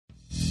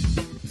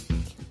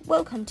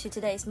Welcome to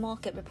today's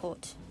market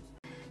report.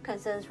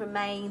 Concerns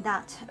remain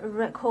that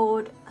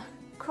record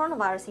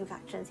coronavirus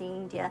infections in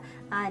India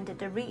and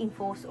the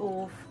reinforcement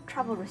of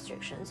travel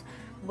restrictions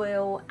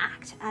will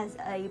act as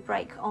a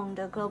brake on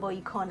the global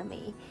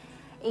economy.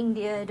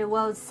 India, the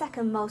world's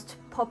second most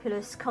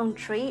populous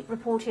country,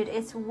 reported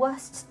its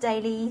worst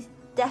daily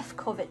death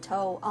COVID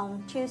toll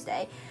on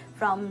Tuesday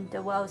from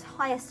the world's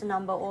highest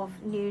number of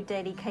new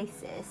daily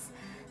cases.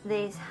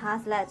 This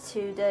has led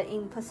to the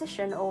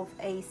imposition of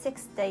a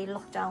 6-day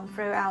lockdown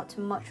throughout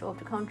much of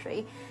the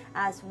country,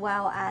 as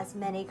well as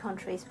many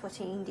countries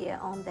putting India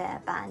on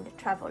their banned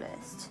travel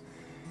list.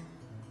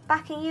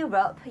 Back in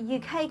Europe,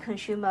 UK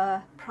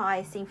consumer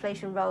price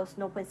inflation rose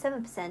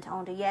 0.7%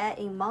 on the year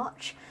in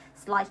March,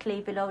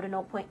 slightly below the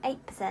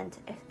 0.8%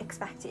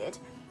 expected,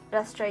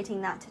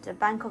 illustrating that the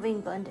Bank of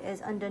England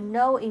is under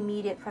no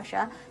immediate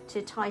pressure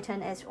to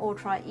tighten its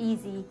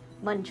ultra-easy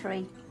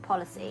monetary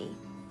policy.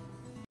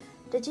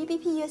 The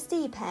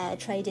GBP-USD pair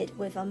traded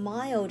with a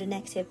mild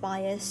negative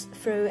bias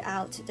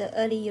throughout the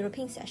early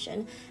European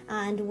session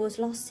and was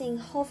last seen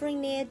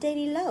hovering near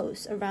daily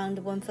lows around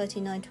the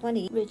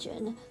 139.20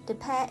 region. The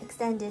pair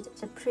extended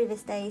the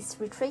previous day's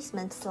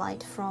retracement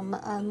slide from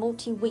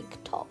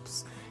multi-week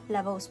tops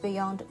levels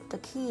beyond the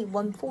key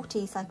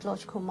 140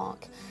 psychological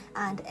mark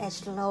and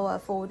edged lower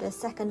for the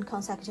second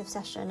consecutive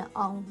session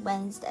on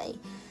Wednesday.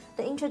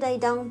 The intraday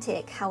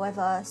downtick,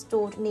 however,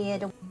 stalled near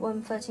the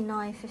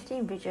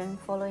 139.15 region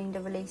following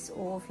the release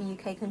of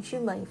UK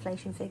consumer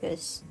inflation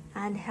figures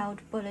and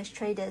held bullish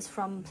traders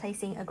from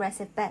placing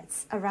aggressive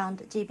bets around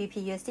the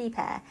GBP-USD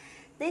pair.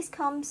 This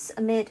comes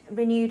amid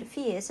renewed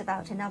fears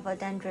about another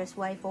dangerous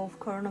wave of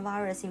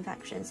coronavirus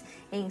infections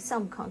in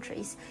some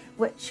countries,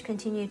 which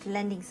continued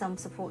lending some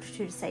support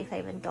to the safe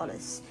haven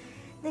dollars.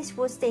 This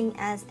was seen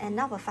as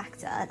another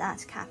factor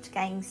that capped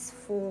gains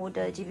for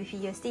the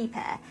GBP-USD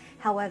pair.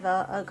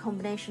 However, a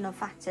combination of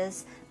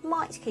factors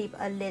might keep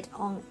a lid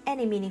on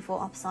any meaningful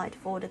upside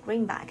for the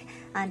greenback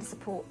and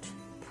support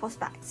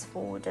prospects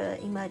for the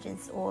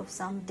emergence of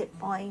some dip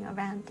buying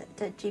around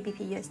the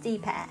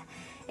GBP-USD pair.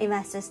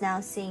 Investors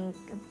now seem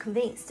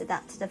convinced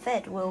that the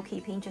Fed will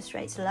keep interest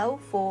rates low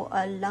for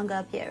a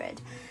longer period.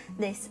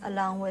 This,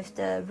 along with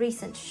the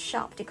recent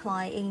sharp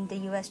decline in the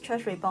US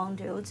Treasury bond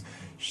yields,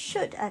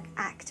 should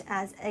act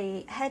as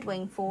a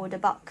headwind for the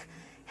buck.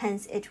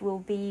 Hence, it will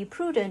be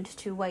prudent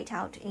to wait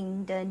out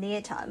in the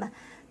near term.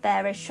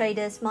 Bearish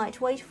traders might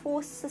wait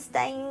for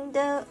sustained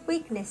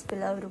weakness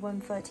below the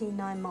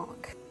 139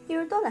 mark.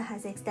 Eurodollar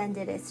has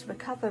extended its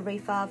recovery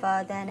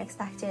further than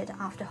expected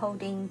after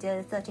holding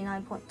the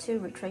 39.2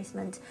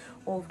 retracement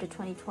of the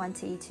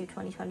 2020 to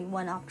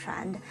 2021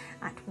 uptrend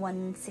at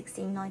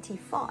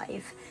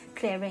 116.95,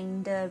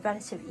 clearing the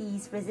relative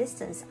ease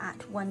resistance at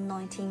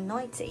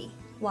 119.90,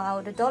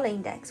 while the dollar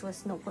index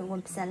was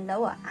 0.1%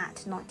 lower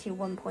at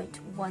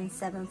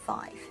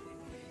 91.175.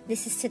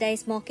 This is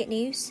today's market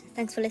news.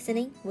 Thanks for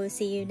listening. We'll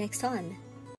see you next time.